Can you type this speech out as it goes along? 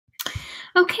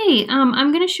Okay,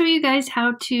 I'm going to show you guys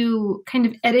how to kind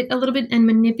of edit a little bit and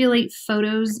manipulate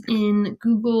photos in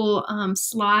Google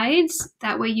Slides.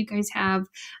 That way you guys have,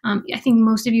 I think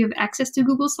most of you have access to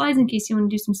Google Slides in case you want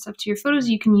to do some stuff to your photos.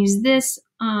 You can use this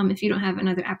if you don't have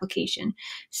another application.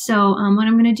 So what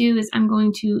I'm going to do is I'm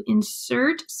going to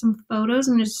insert some photos.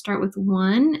 I'm going to start with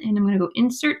one, and I'm going to go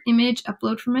Insert Image,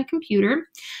 Upload from my computer.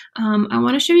 I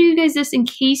want to show you guys this in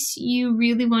case you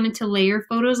really wanted to layer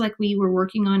photos like we were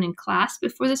working on in class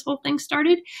before this whole thing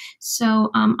started.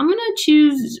 So I'm going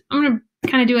to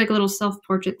kind of do like a little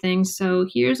self-portrait thing. So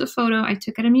here's a photo I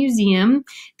took at a museum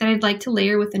that I'd like to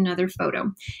layer with another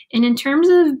photo. And in terms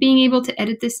of being able to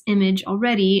edit this image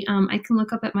already, I can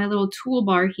look up at my little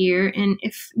toolbar here, and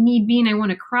if need be and I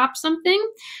want to crop something,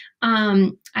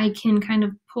 I can kind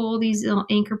of pull these little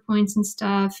anchor points and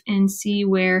stuff and see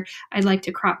where I'd like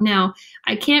to crop. Now,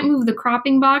 I can't move the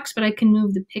cropping box, but I can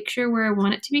move the picture where I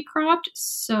want it to be cropped,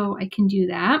 so I can do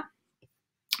that.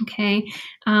 Okay,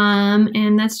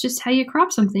 and that's just how you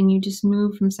crop something. You just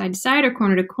move from side to side or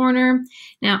corner to corner.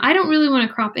 Now, I don't really want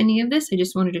to crop any of this. I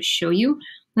just wanted to show you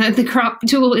that the crop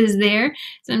tool is there.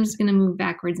 So I'm just going to move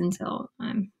backwards until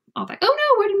I'm all back. Oh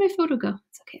no, where did my photo go?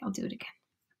 It's okay, I'll do it again.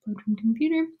 Upload from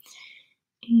computer.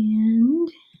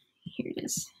 And here it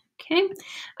is. Okay,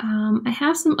 I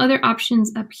have some other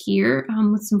options up here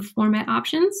with some format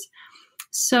options.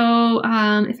 So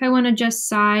if I want to adjust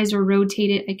size or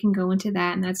rotate it, I can go into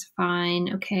that, and that's fine.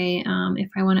 Okay, if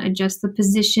I want to adjust the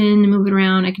position and move it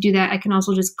around, I can do that. I can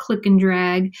also just click and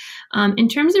drag. In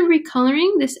terms of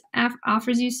recoloring, this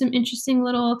offers you some interesting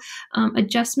little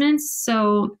adjustments.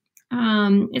 So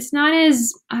it's not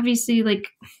as obviously like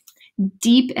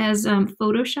deep as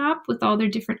Photoshop with all their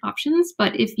different options,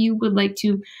 but if you would like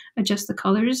to adjust the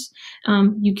colors,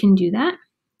 you can do that.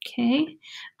 Okay,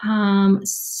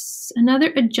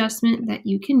 another adjustment that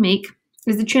you can make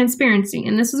is the transparency,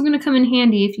 and this is going to come in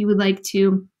handy if you would like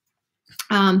to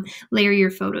layer your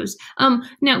photos.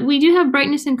 Now, we do have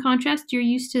brightness and contrast. You're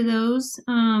used to those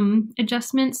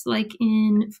adjustments like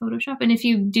in Photoshop, and if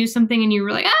you do something and you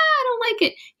were like, I don't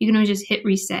like it, you can always just hit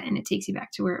reset and it takes you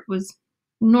back to where it was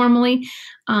normally.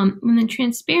 And then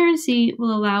transparency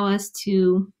will allow us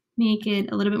to make it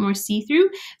a little bit more see-through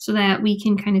so that we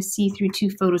can kind of see through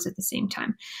two photos at the same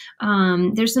time.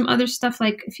 There's some other stuff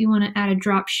like if you want to add a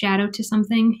drop shadow to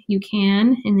something, you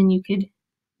can, and then you could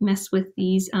mess with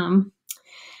these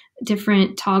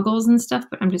different toggles and stuff,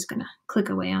 but I'm just going to click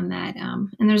away on that.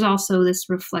 And there's also this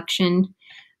reflection.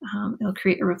 It'll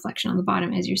create a reflection on the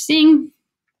bottom as you're seeing.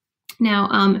 Now,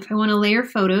 if I want to layer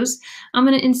photos, I'm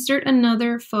going to insert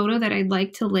another photo that I'd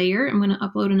like to layer. I'm going to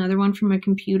upload another one from my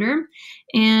computer.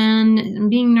 And I'm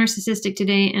being narcissistic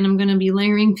today, and I'm going to be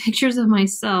layering pictures of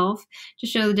myself to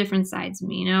show the different sides of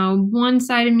me. Now, one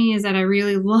side of me is that I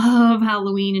really love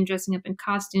Halloween and dressing up in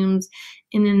costumes,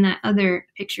 and then that other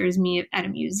picture is me at a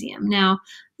museum. Now,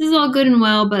 this is all good and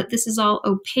well, but this is all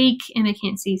opaque and I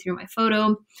can't see through my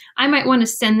photo. I might want to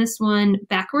send this one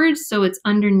backwards so it's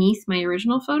underneath my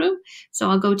original photo. So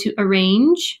I'll go to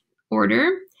Arrange,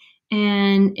 Order,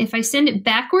 and if I send it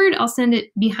backward, I'll send it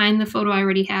behind the photo I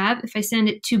already have. If I send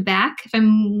it to back, if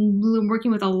I'm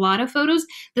working with a lot of photos,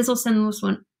 this will send this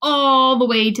one all the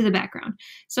way to the background.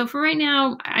 So for right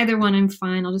now, either one I'm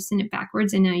fine. I'll just send it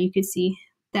backwards, and now you could see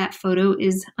that photo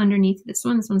is underneath this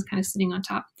one. This one's kind of sitting on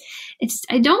top.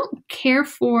 I don't care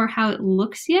for how it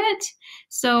looks yet.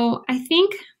 So I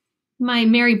think my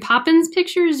Mary Poppins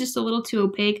picture is just a little too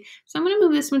opaque. So I'm going to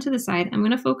move this one to the side. I'm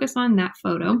going to focus on that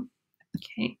photo.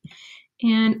 Okay.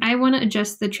 And I want to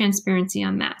adjust the transparency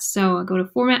on that. So I'll go to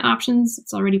Format Options.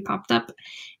 It's already popped up.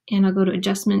 And I'll go to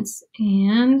Adjustments.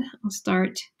 And I'll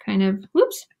start kind of,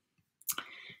 whoops.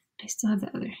 I still have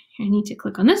the other. I need to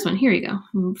click on this one. Here we go.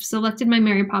 I've selected my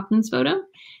Mary Poppins photo,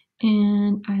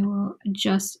 and I will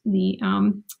adjust the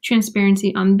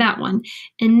transparency on that one.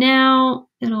 And now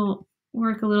it'll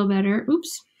work a little better.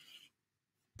 Oops.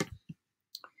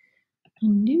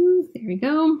 Undo. There we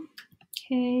go.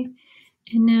 Okay.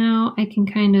 And now I can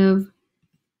kind of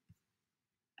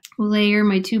layer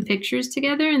my two pictures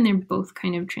together, and they're both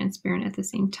kind of transparent at the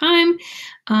same time.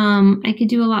 I could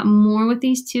do a lot more with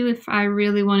these two if I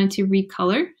really wanted to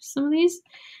recolor some of these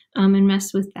and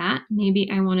mess with that.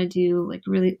 Maybe I want to do like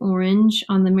really orange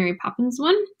on the Mary Poppins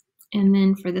one, and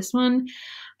then for this one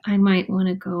I might want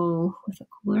to go with a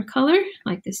cooler color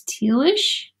like this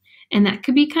tealish, and that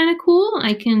could be kind of cool.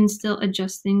 I can still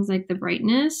adjust things like the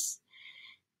brightness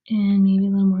and maybe a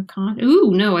little more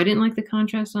ooh, no, I didn't like the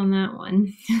contrast on that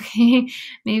one. Okay,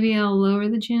 maybe I'll lower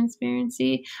the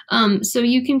transparency. So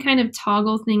you can kind of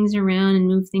toggle things around and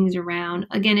move things around.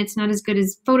 Again, it's not as good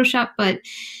as Photoshop, but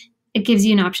it gives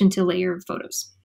you an option to layer photos.